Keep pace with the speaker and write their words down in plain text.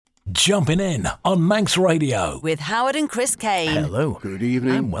Jumpin' In on Manx Radio. With Howard and Chris Kane. Hello. Good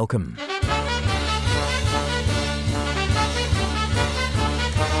evening. And welcome.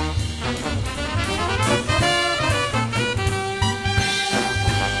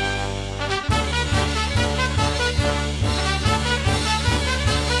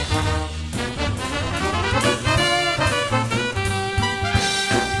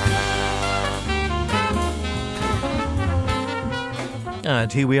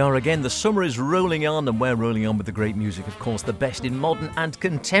 And here we are again. The summer is rolling on, and we're rolling on with the great music, of course, the best in modern and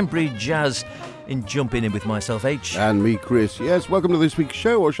contemporary jazz. In Jumpin' In with myself, H. And me, Chris. Yes, welcome to this week's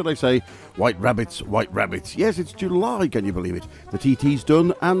show, or should I say, White Rabbits, White Rabbits. Yes, it's July, can you believe it? The TT's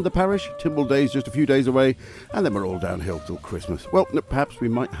done, and the parish. Timble Day's just a few days away, and then we're all downhill till Christmas. Well, perhaps we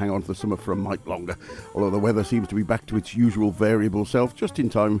might hang on to the summer for a mite longer, although the weather seems to be back to its usual variable self, just in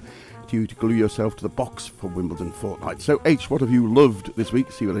time to glue yourself to the box for Wimbledon fortnight. So, H, what have you loved this week?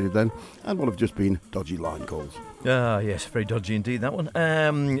 See what I did then. And what have just been dodgy line calls? Yes, very dodgy indeed, that one.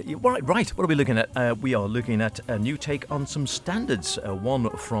 Right, what are we looking at? We are looking at a new take on some standards. One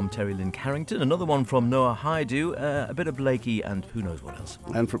from Terry Lynn Carrington, another one from Noah Haidu, a bit of Blakey, and who knows what else.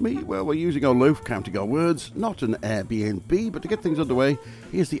 And from me, well, we're using our loaf, counting our words, not an Airbnb, but to get things underway,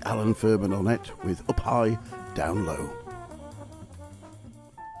 here's the Alan Furman Ornette with Up High, Down Low.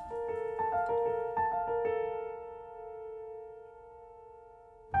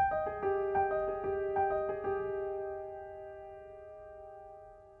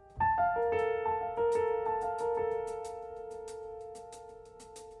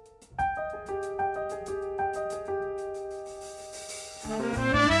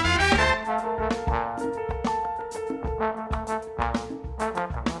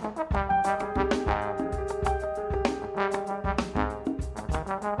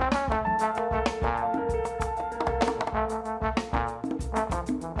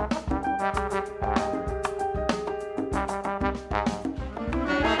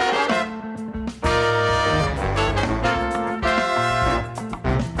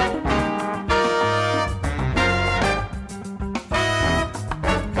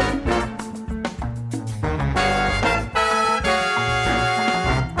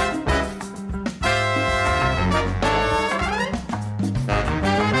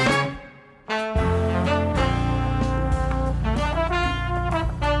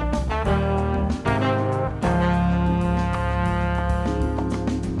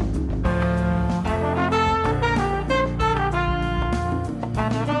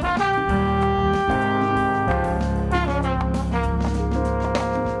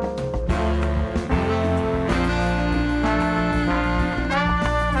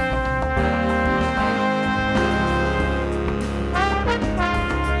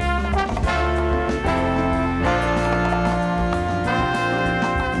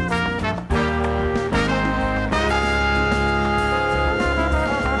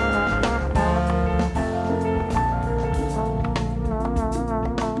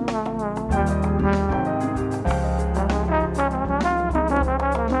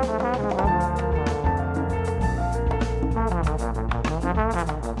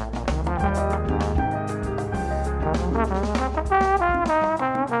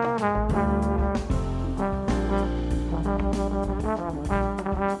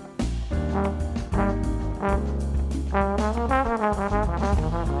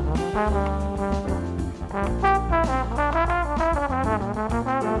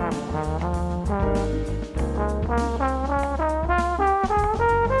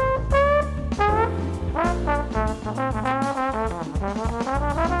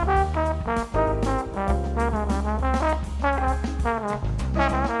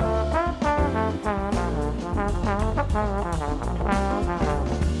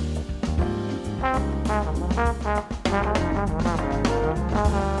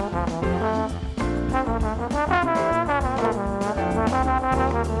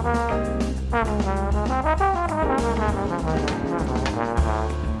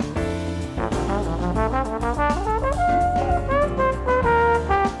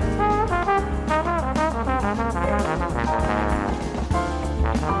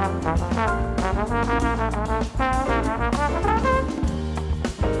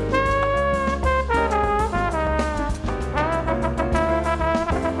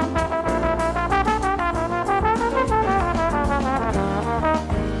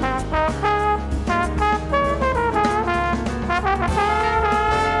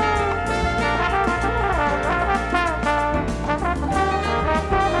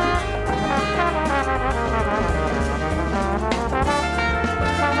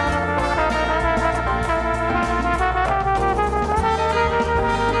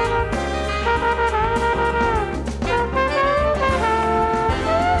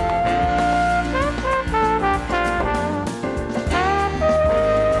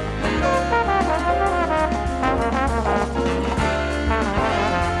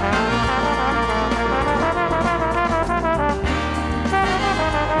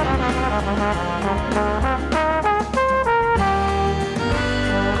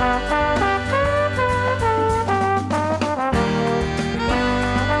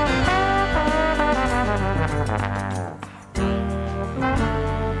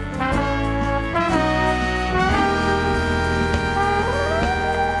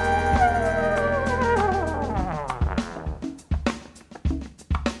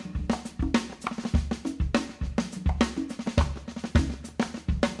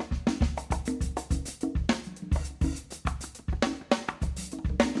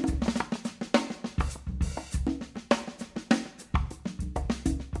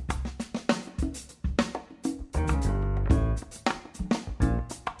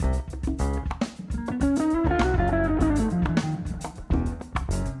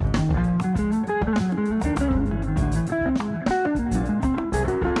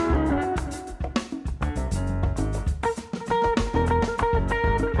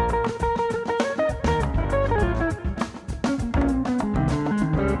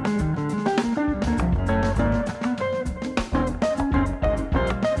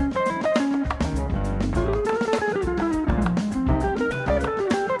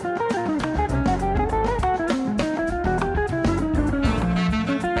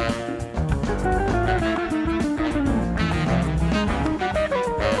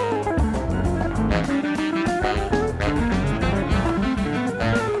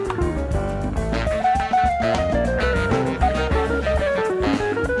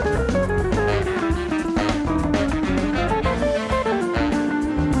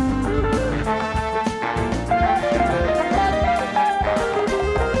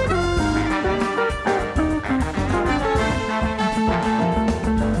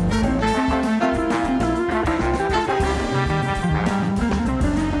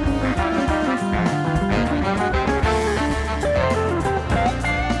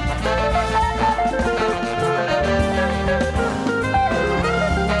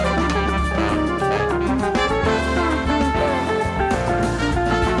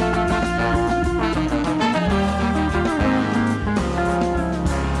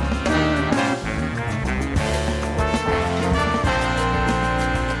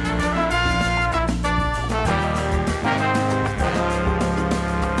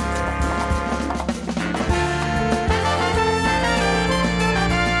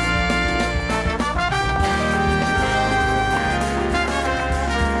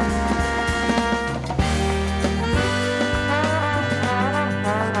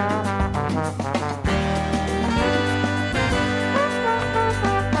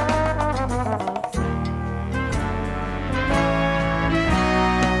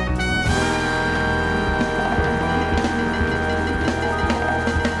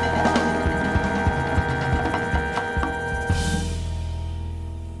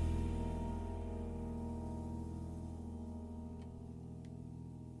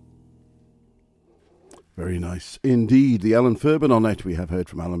 nice indeed. The Alan Ferber on it. We have heard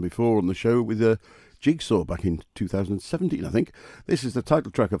from Alan before on the show with a Jigsaw back in 2017, I think. This is the title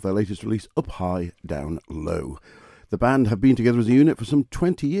track of their latest release, Up High, Down Low. The band have been together as a unit for some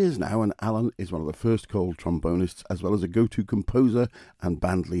 20 years now, and Alan is one of the first called trombonists, as well as a go-to composer and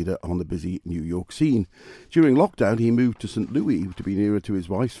band leader on the busy New York scene. During lockdown, he moved to St. Louis to be nearer to his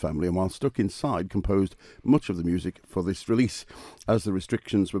wife's family, and while stuck inside, composed much of the music for this release. As the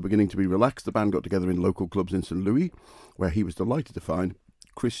restrictions were beginning to be relaxed, the band got together in local clubs in St. Louis, where he was delighted to find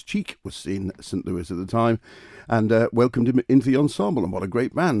Chris Cheek was in St. Louis at the time, and welcomed him into the ensemble. And what a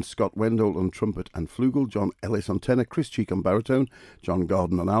great band! Scott Wendell on trumpet and flugel, John Ellis on tenor, Chris Cheek on baritone, John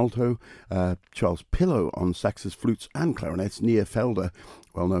Garden on alto, Charles Pillow on saxes, flutes and clarinets, Nia Felder,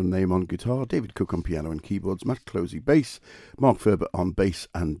 well-known name, on guitar, David Cook on piano and keyboards, Matt Closey bass, Mark Ferber on bass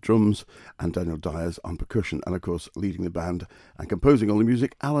and drums, and Daniel Dyers on percussion, and of course leading the band and composing all the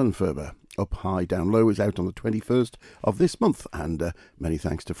music, Alan Ferber. Up High, Down Low is out on the 21st of this month, and many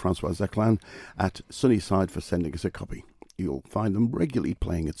thanks to Francois Zaclan at Sunnyside for sending us a copy. You'll find them regularly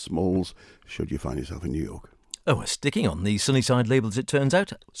playing at Smalls, should you find yourself in New York. Oh, we're sticking on the Sunnyside label, as it turns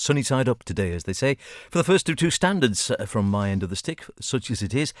out. Sunnyside up today, as they say. For the first of two standards from my end of the stick, such as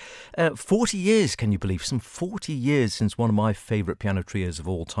it is. 40 years, can you believe? Some 40 years since one of my favourite piano trios of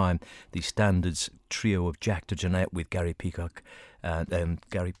all time, the Standards trio of Jack DeJohnette with Gary Peacock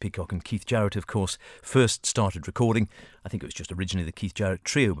and Keith Jarrett, of course, first started recording. I think it was just originally the Keith Jarrett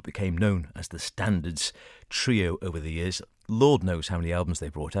Trio, but became known as the Standards Trio over the years. Lord knows how many albums they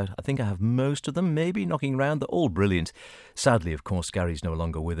brought out. I think I have most of them, maybe, knocking around. They're all brilliant. Sadly, of course, Gary's no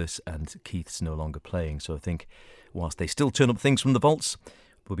longer with us and Keith's no longer playing, so I think whilst they still turn up things from the vaults,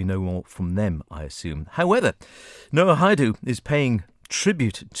 there'll be no more from them, I assume. However, Noah Haidu is paying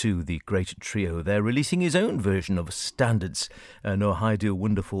tribute to the great trio. They're releasing his own version of Standards. Noah Haidu, a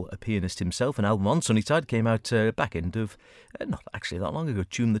wonderful pianist himself, an album on Sunnyside came out back end of, not actually that long ago,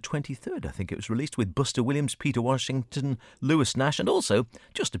 June the 23rd, I think it was released, with Buster Williams, Peter Washington, Lewis Nash, and also,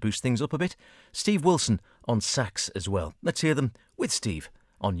 just to boost things up a bit, Steve Wilson on sax as well. Let's hear them with Steve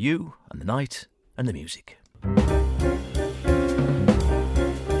on You and the Night and the Music.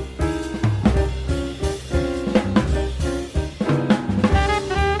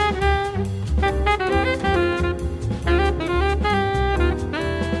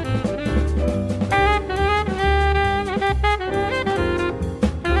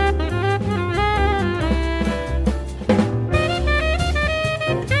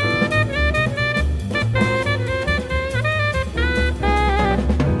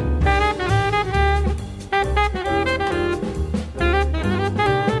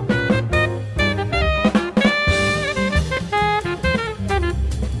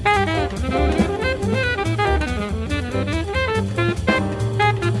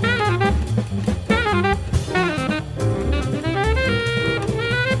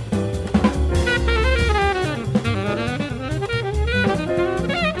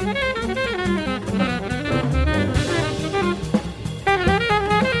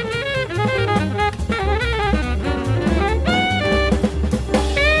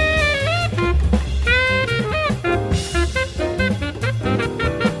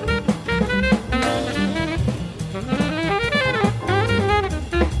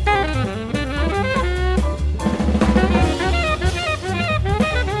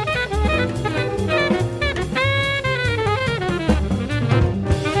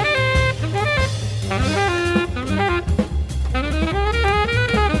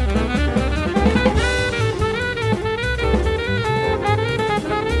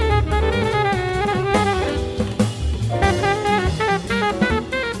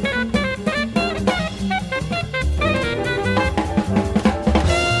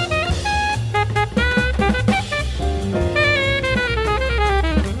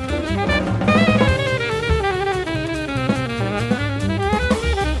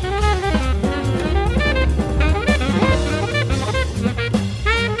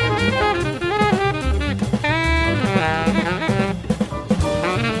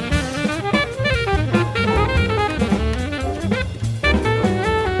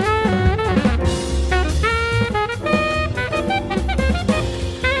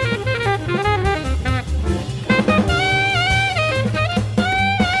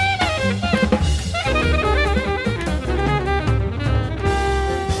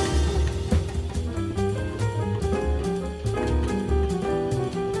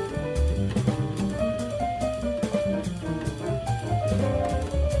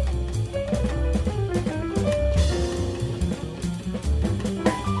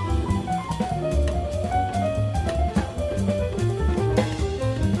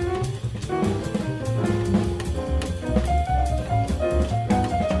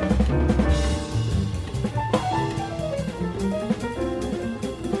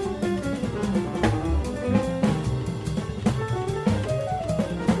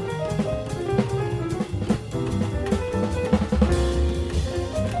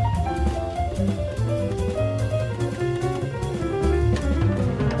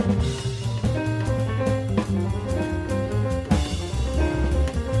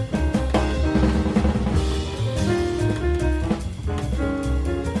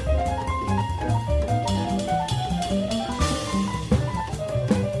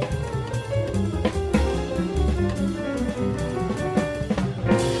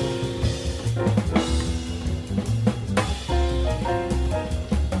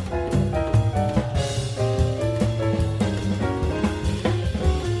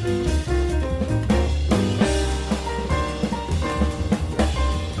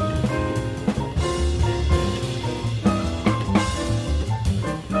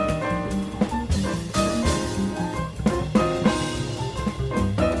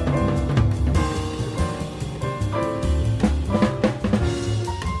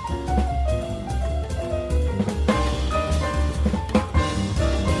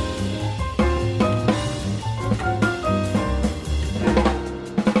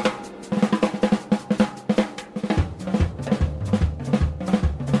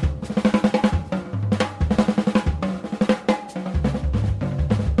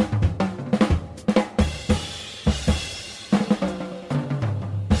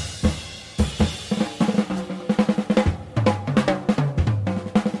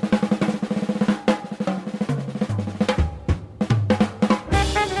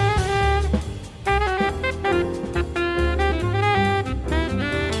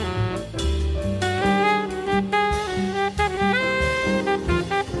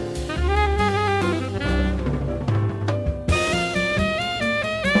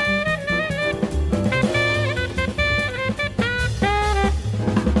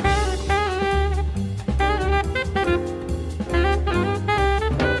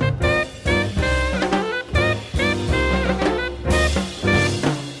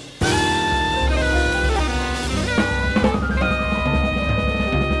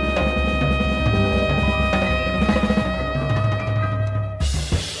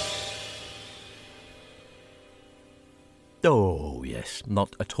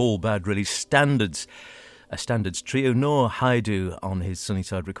 not at all bad, really. Standards. A Standards trio. Noah Haidu on his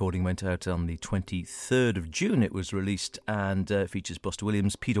Sunnyside recording went out on the 23rd of June. It was released and features Buster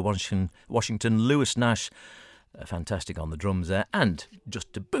Williams, Peter Washington, Lewis Nash, fantastic on the drums there, and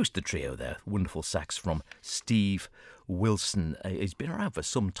just to boost the trio there, wonderful sax from Steve Wilson. He's been around for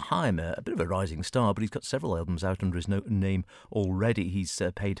some time, a bit of a rising star, but he's got several albums out under his name already. He's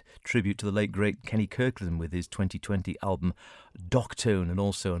paid tribute to the late great Kenny Kirkland with his 2020 album Doctone, and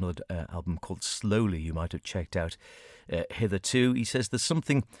also another album called Slowly you might have checked out hitherto. He says there's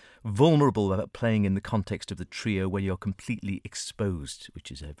something vulnerable about playing in the context of the trio where you're completely exposed,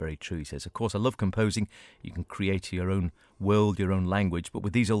 which is very true. He says, of course, I love composing. You can create your own world, your own language, but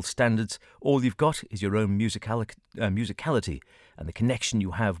with these old standards, all you've got is your own musicality and the connection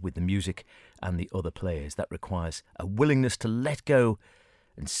you have with the music and the other players. That requires a willingness to let go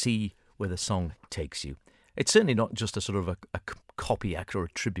and see where the song takes you. It's certainly not just a sort of a copy act or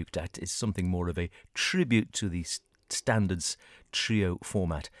a tribute act. It's something more of a tribute to the Standards trio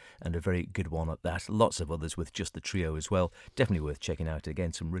format, and a very good one at that. Lots of others with just the trio as well. Definitely worth checking out.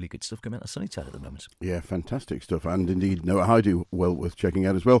 Again, some really good stuff coming out of Sunnyside at the moment. Yeah, fantastic stuff, and indeed Noah Haidu, well worth checking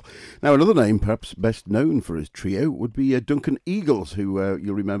out as well. Now, another name perhaps best known for his trio would be Duncan Eagles, who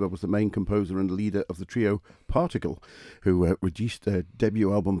you'll remember was the main composer and leader of the trio Particle, who released their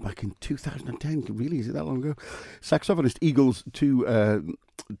debut album back in 2010. Really, is it that long ago? Saxophonist Eagles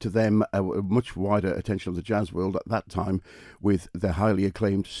to them a much wider attention of the jazz world at that time with their highly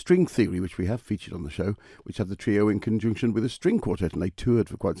acclaimed String Theory, which we have featured on the show, which had the trio in conjunction with a string quartet, and they toured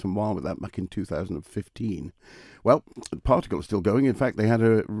for quite some while with that back in 2015. Well, Particle is still going. In fact, they had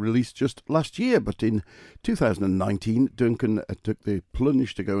a release just last year, but in 2019, Duncan took the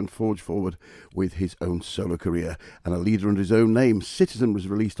plunge to go and forge forward with his own solo career, and a leader under his own name. Citizen was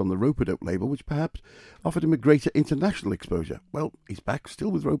released on the Rope-a-Dope label, which perhaps offered him a greater international exposure. Well, he's back,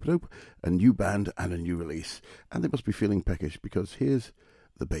 still with Rope-a-Dope, a new band and a new release, and they must be feeling peckish, because here's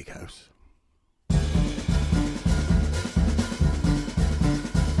The Bakehouse.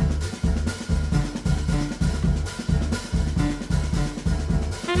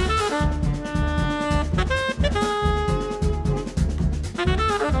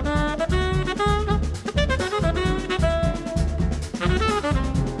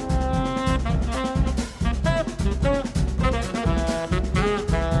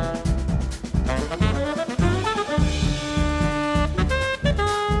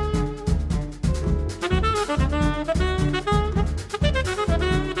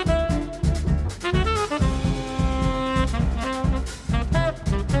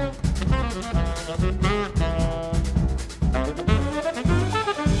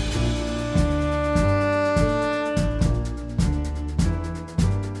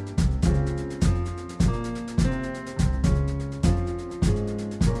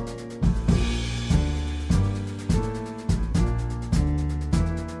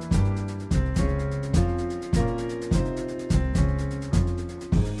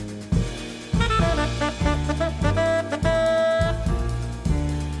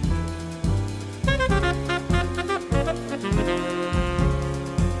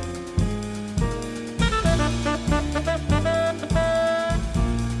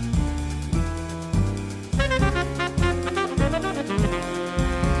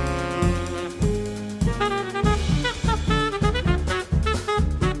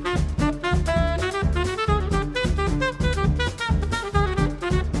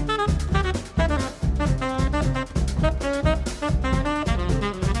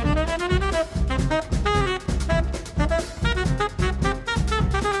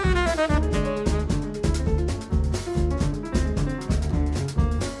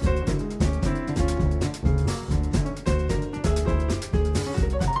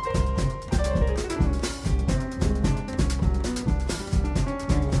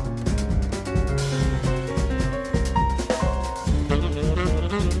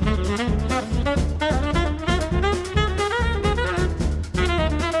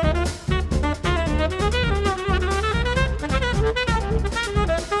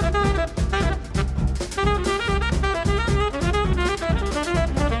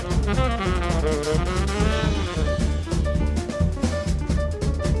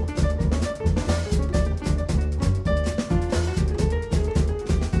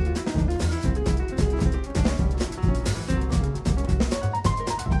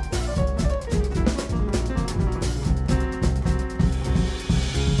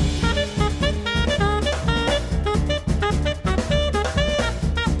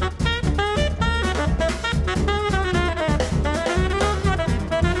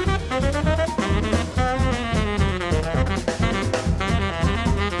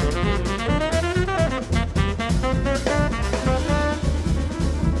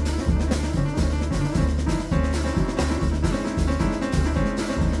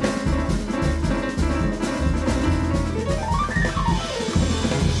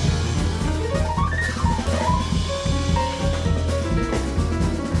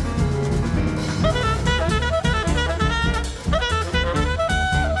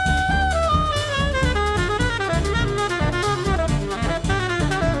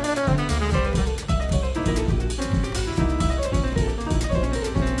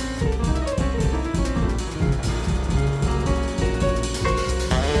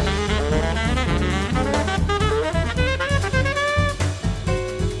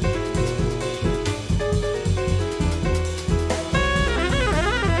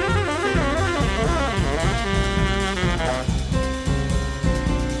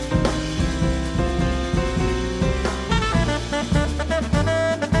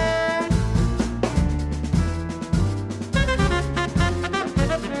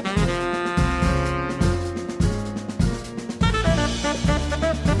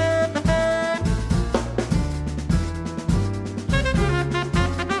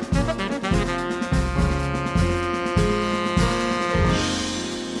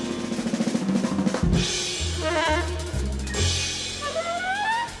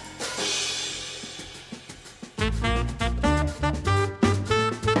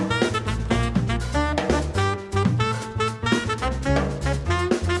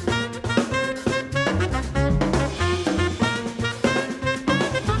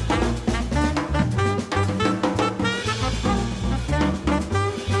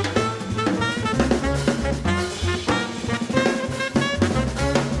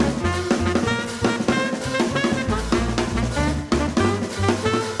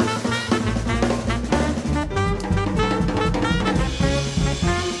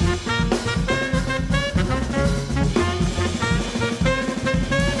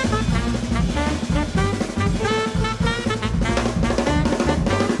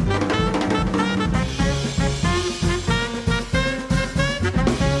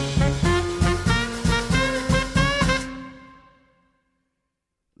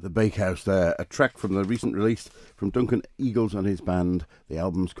 Bakehouse there, a track from the recent release from Duncan Eagles and his band. The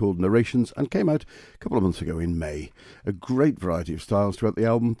album's called Narrations and came out a couple of months ago in May. A great variety of styles throughout the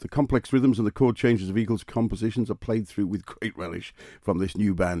album. The complex rhythms and the chord changes of Eagles' compositions are played through with great relish from this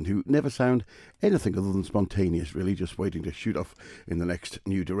new band, who never sound anything other than spontaneous, really, just waiting to shoot off in the next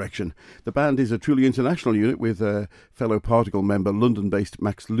new direction. The band is a truly international unit with fellow Particle member London-based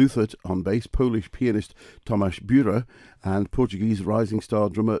Max Luthert on bass, Polish pianist Tomasz Bura, and Portuguese rising star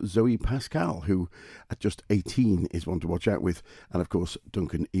drummer Zoe Pascal, who at just 18 is one to watch out with, and of course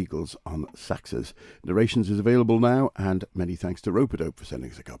Duncan Eagles on saxes. Narrations is available now, and many thanks to Rope-A-Dope for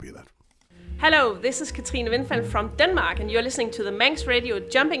sending us a copy of that. Hello, this is Katrine Windfeld from Denmark, and you're listening to the Manx Radio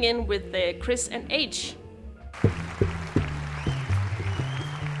Jumping In with Chris and H.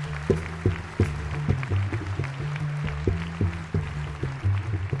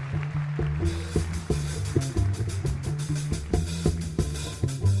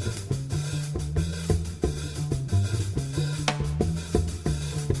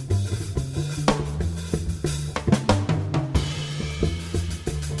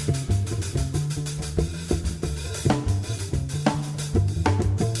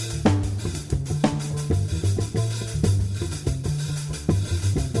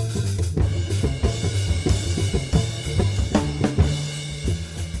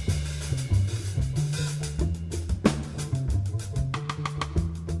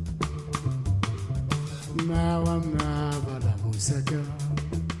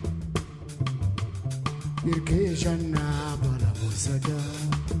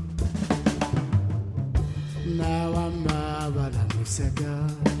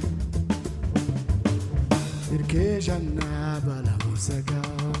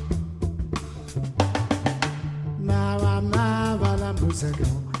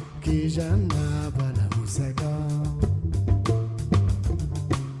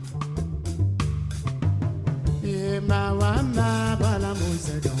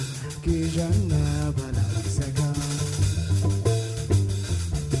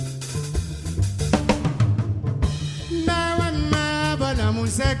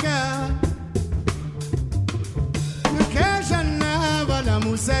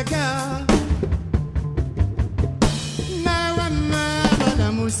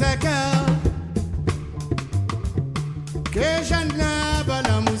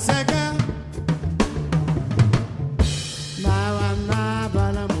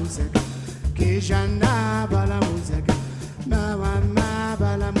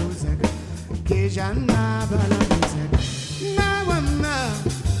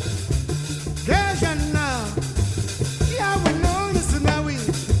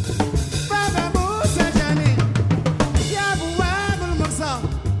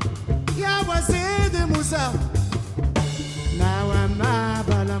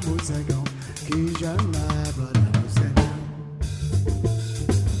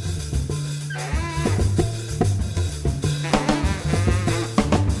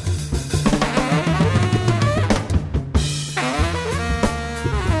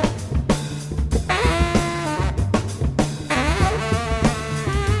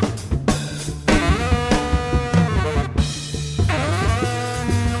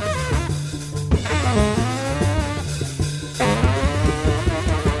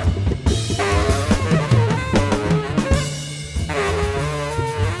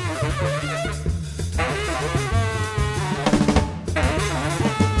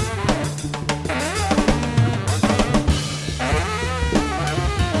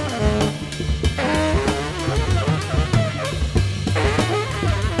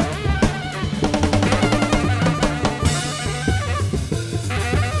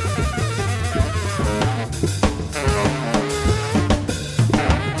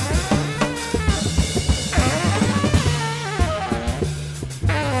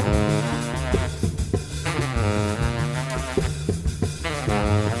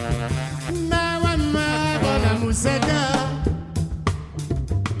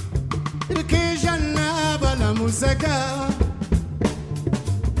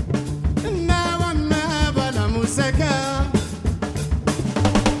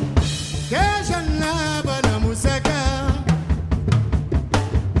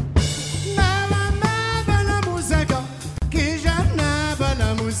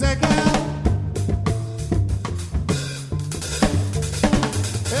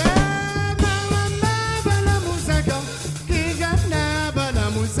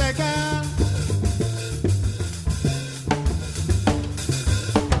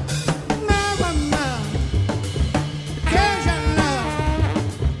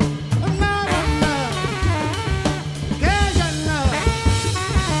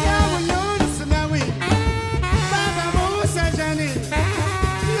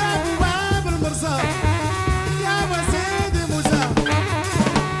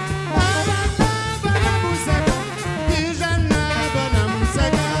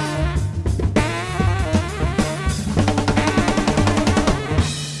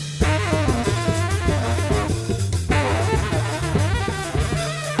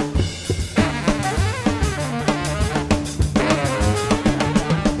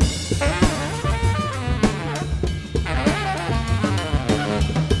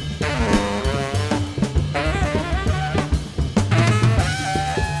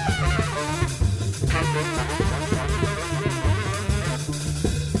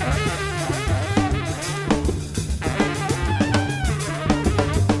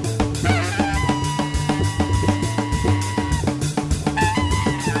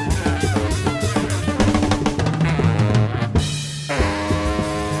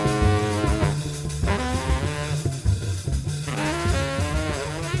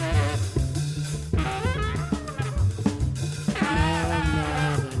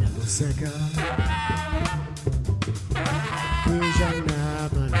 música que já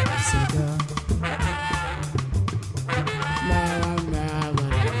nada música nada música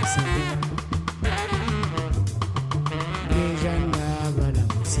que já nada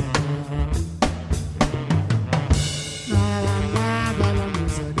música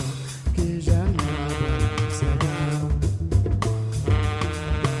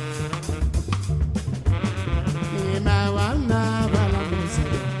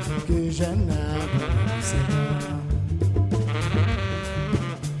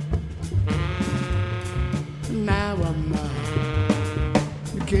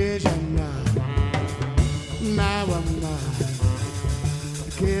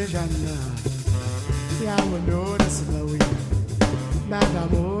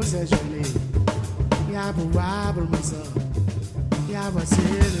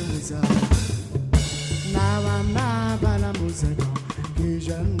nada música que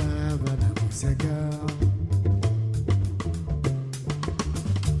já nada música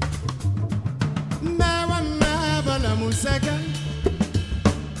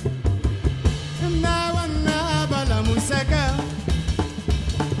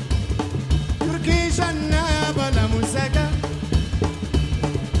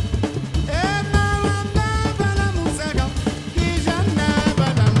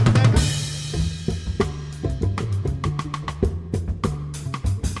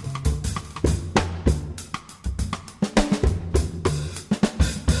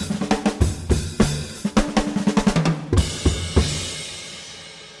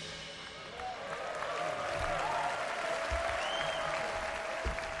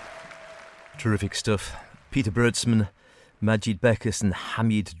Terrific stuff. Peter Bertzman, Majid Beckes and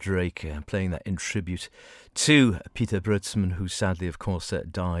Hamid Drake playing that in tribute to Peter Bertzman, who sadly, of course,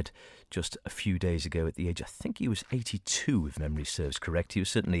 died just a few days ago at the age, I think he was 82, if memory serves correct. He was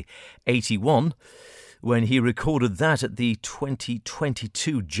certainly 81 when he recorded that at the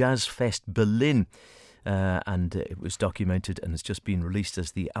 2022 Jazz Fest Berlin. And it was documented and has just been released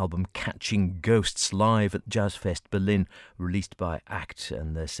as the album Catching Ghosts live at Jazz Fest Berlin, released by ACT,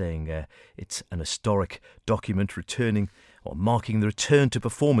 and they're saying it's an historic document returning or marking the return to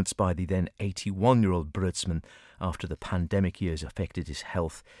performance by the then 81-year-old Bertzman after the pandemic years affected his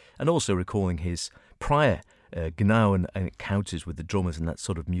health, and also recalling his prior Gnau and encounters with the drummers and that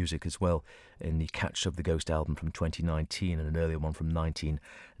sort of music as well in the Catch of the Ghost album from 2019 and an earlier one from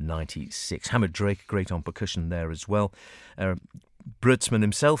 1996. Hamid Drake, great on percussion there as well. Bertzman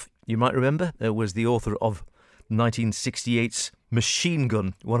himself, you might remember, was the author of 1968's Machine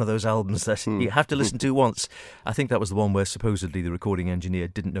Gun, one of those albums that you have to listen to once. I think that was the one where supposedly the recording engineer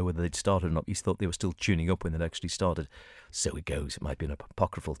didn't know whether they'd started or not. He thought they were still tuning up when they'd actually started. So it goes. It might be an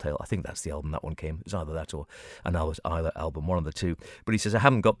apocryphal tale. I think that's the album that one came. It was either that or an Isla album, one of the two. But he says, I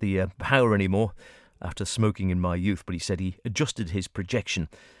haven't got the power anymore after smoking in my youth. But he said he adjusted his projection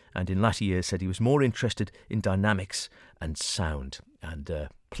and in latter years said he was more interested in dynamics and sound. And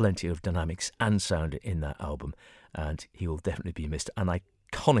plenty of dynamics and sound in that album. And he will definitely be missed. An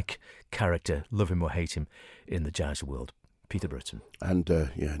iconic character, love him or hate him, in the jazz world. Peter Bertzman. And,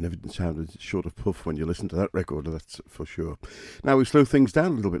 never sounded short of puff when you listen to that record, that's for sure. Now we slow things down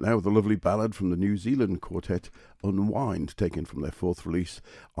a little bit now with a lovely ballad from the New Zealand quartet Unwind, taken from their fourth release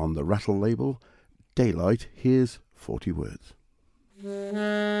on the Rattle label, Daylight. Here's 40 Words.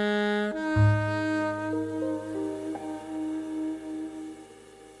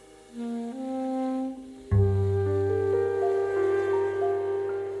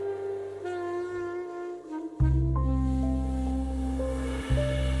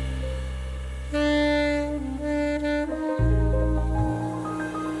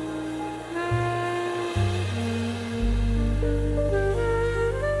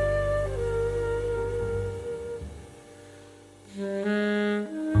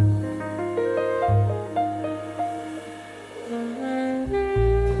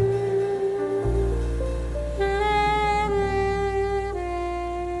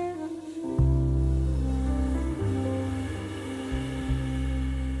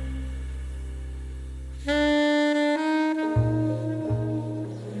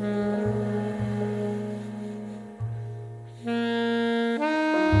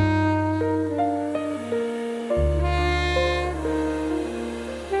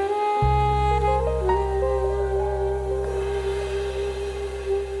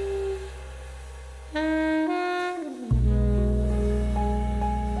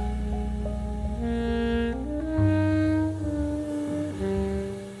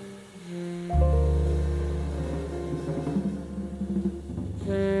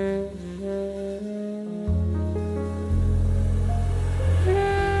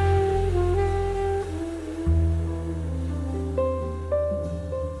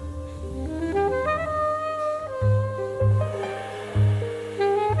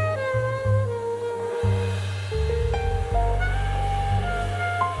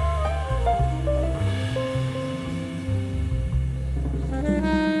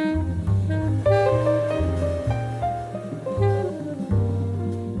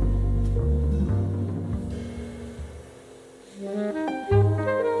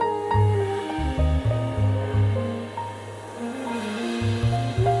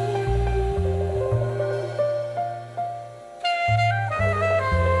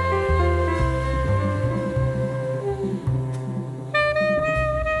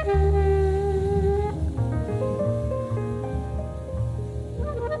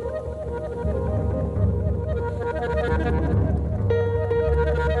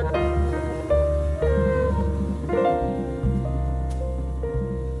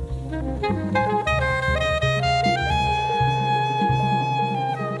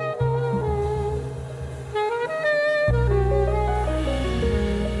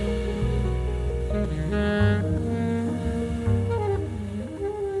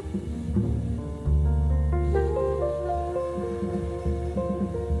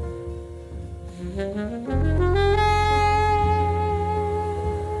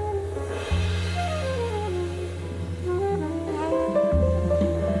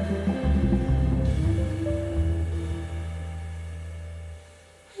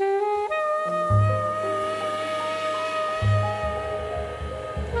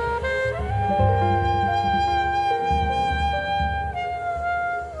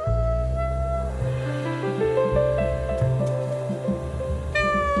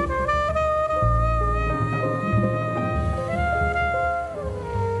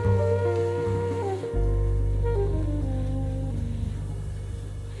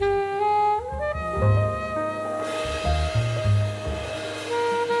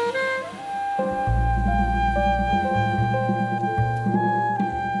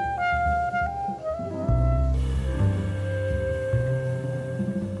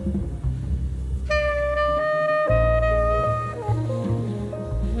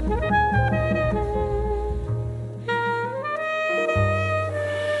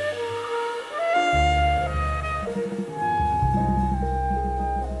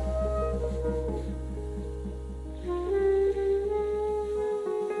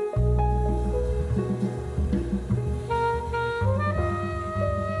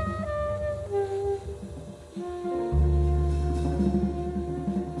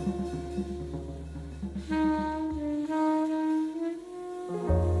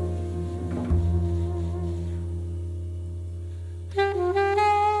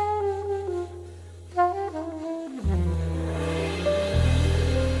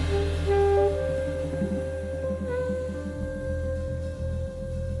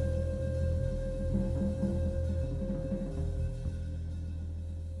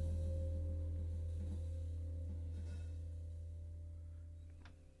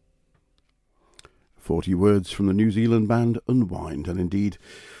 40 words from the New Zealand band Unwind, and indeed,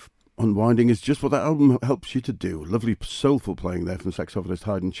 unwinding is just what that album helps you to do. Lovely soulful playing there from saxophonist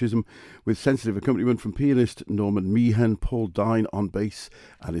Hayden Chisholm, with sensitive accompaniment from pianist Norman Meehan, Paul Dine on bass,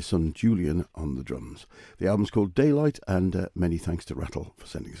 and his son Julian on the drums. The album's called Daylight, and many thanks to Rattle for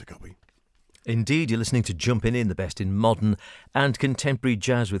sending us a copy. Indeed, you're listening to Jumpin In, the best in modern and contemporary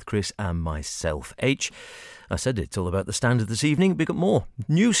jazz with Chris and myself, H. I said it's all about the standard this evening. We got more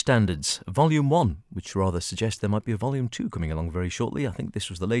new standards, Volume 1, which rather suggests there might be a Volume 2 coming along very shortly. I think this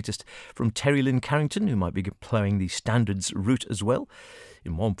was the latest from Terry Lynn Carrington, who might be ploughing the standards route as well,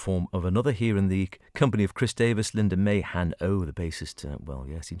 in one form or another, here in the company of Chris Davis, Linda May, Han O, the bassist.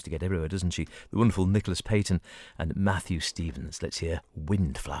 Seems to get everywhere, doesn't she? The wonderful Nicholas Payton and Matthew Stevens. Let's hear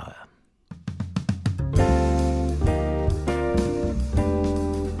Windflower.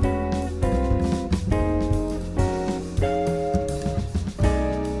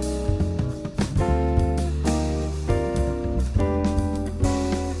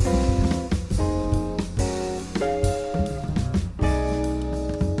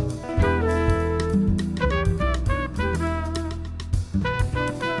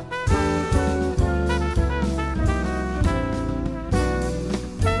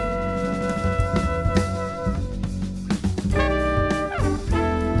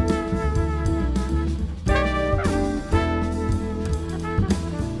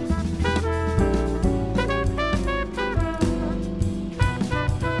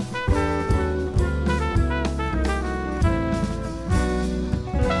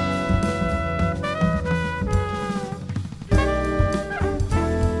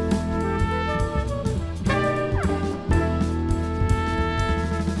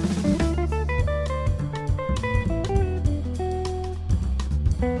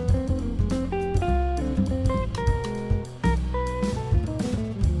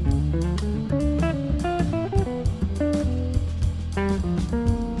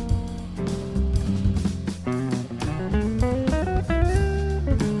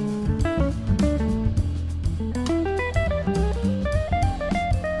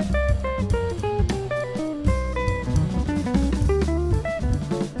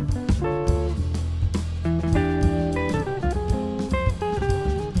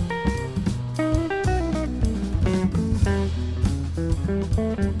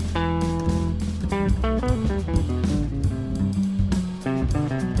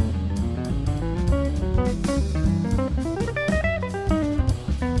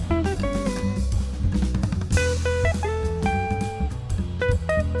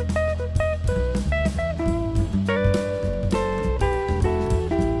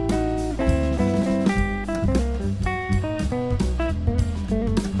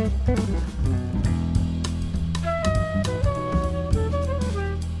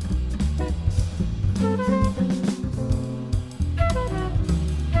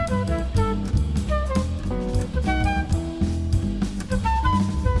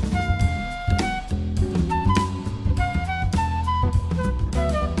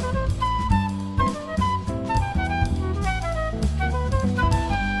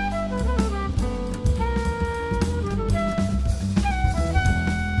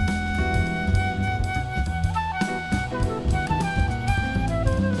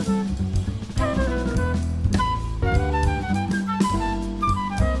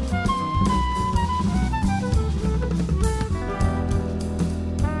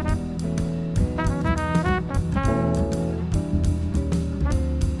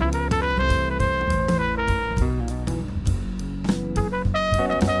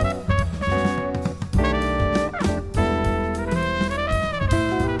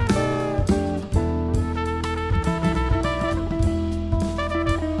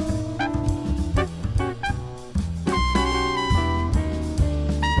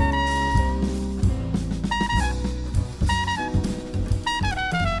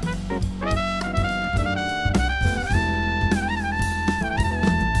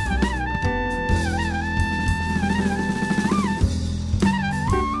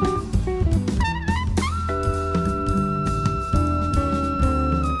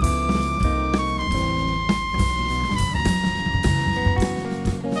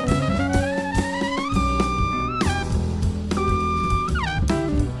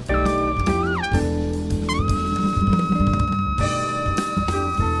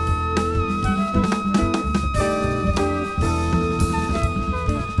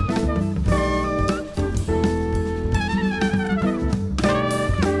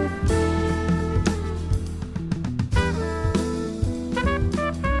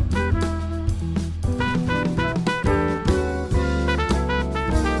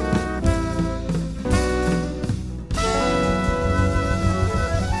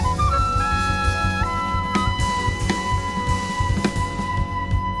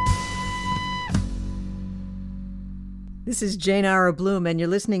 This is Jane Ara Bloom, and you're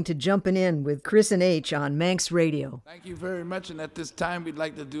listening to Jumpin' In with Chris and H on Manx Radio. Thank you very much, and at this time we'd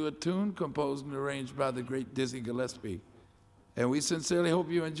like to do a tune composed and arranged by the great Dizzy Gillespie. And we sincerely hope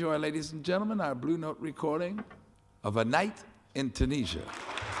you enjoy, ladies and gentlemen, our Blue Note recording of A Night in Tunisia.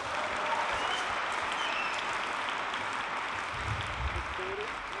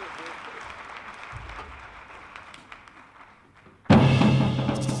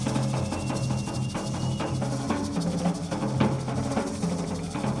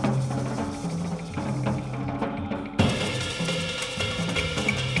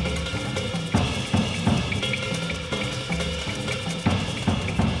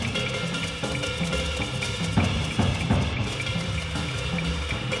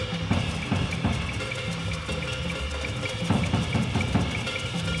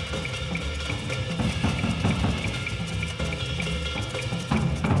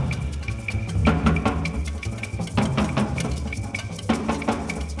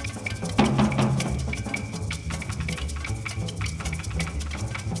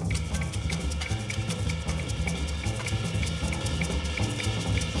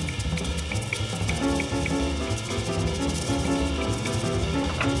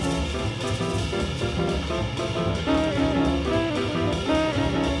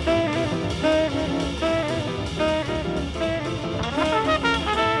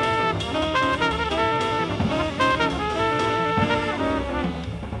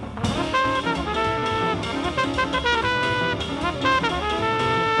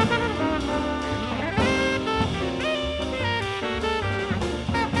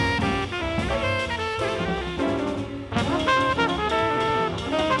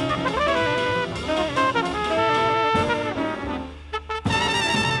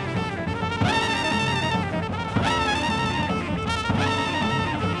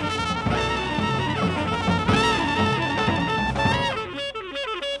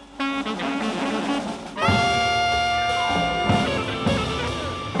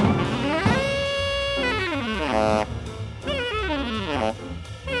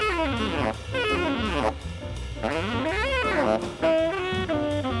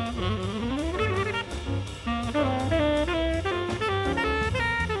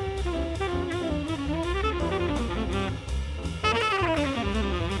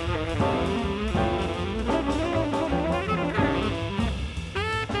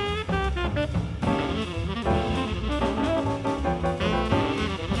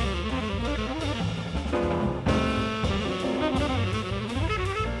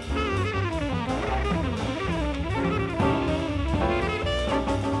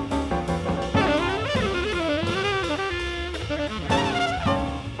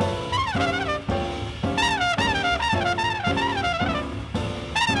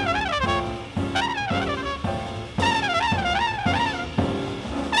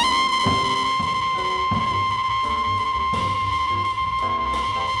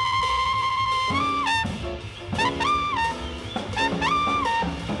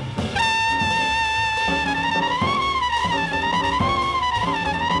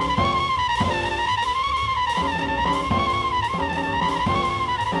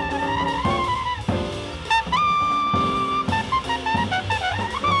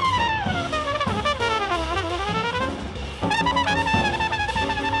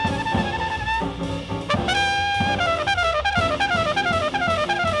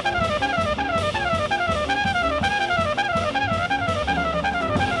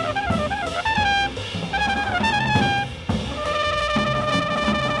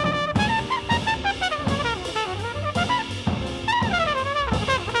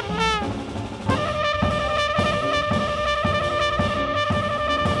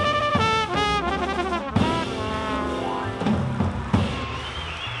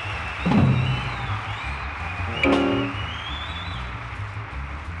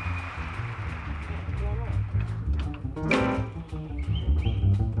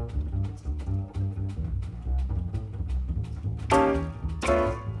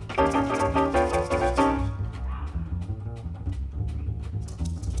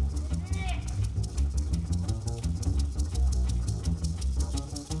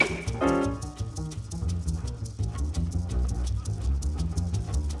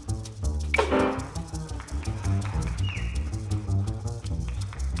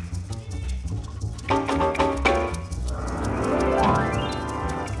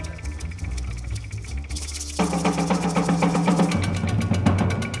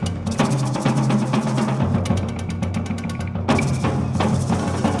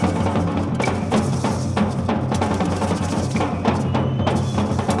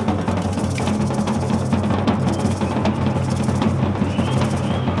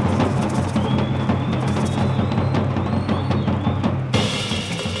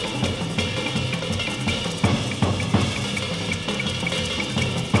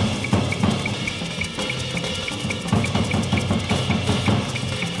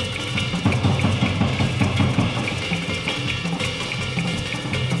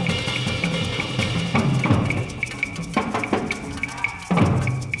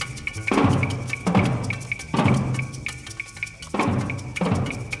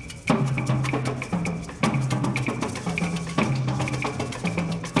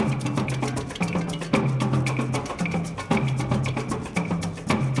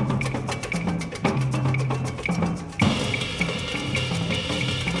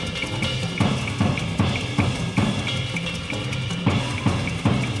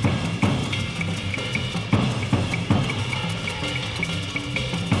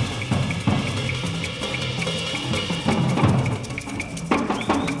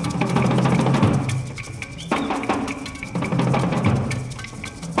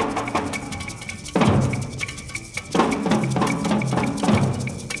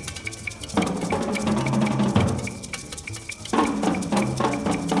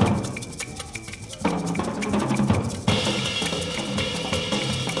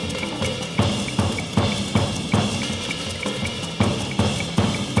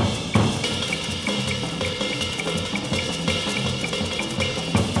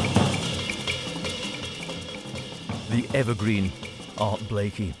 evergreen Art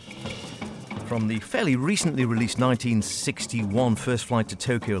Blakey. From the fairly recently released 1961 First Flight to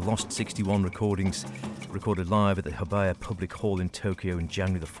Tokyo, Lost 61 recordings, recorded live at the Habaya Public Hall in Tokyo in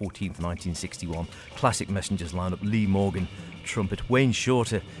January the 14th, 1961. Classic Messengers lineup: Lee Morgan, trumpet; Wayne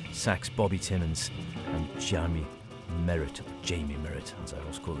Shorter, sax; Bobby Timmons, and Jamie Merritt, as I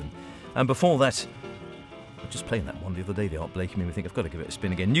always call him. And before that, I was just playing that one the other day, the Art Blakey, made me think I've got to give it a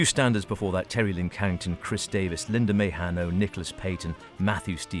spin again. New standards before that: Terry Lynn Carrington, Chris Davis, Linda May Hanno, Nicholas Payton,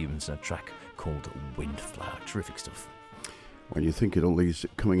 Matthew Stevens, and a track called Windflower. Terrific stuff. When you think of all these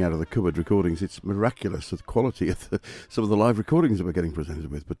coming out of the cupboard recordings, it's miraculous the quality of some of the live recordings that we're getting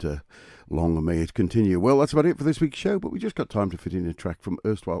presented with, but long may it continue. Well, that's about it for this week's show, but we just got time to fit in a track from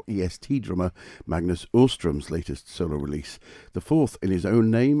erstwhile EST drummer Magnus Åström's latest solo release. The fourth in his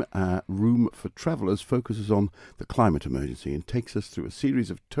own name, Room for Travellers, focuses on the climate emergency and takes us through a series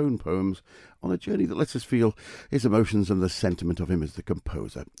of tone poems on a journey that lets us feel his emotions and the sentiment of him as the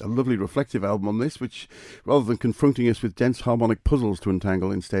composer. A lovely reflective album on this, which, rather than confronting us with dense harmonic puzzles to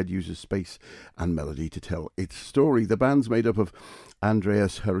untangle, instead uses space and melody to tell its story. The band's made up of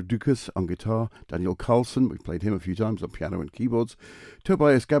Andreas Herdukas on guitar, Daniel Carlson, we've played him a few times, on piano and keyboards,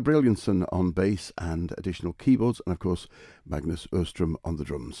 Tobias Gabrielsson on bass and additional keyboards, and of course Magnus Åström on the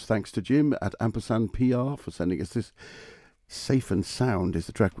drums. Thanks to Jim at Ampersand PR for sending us this. Safe and Sound is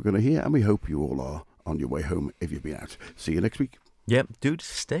the track we're going to hear, and we hope you all are on your way home if you've been out. See you next week. Yep, dude,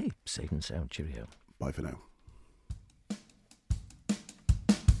 stay safe and sound. Cheerio. Bye for now.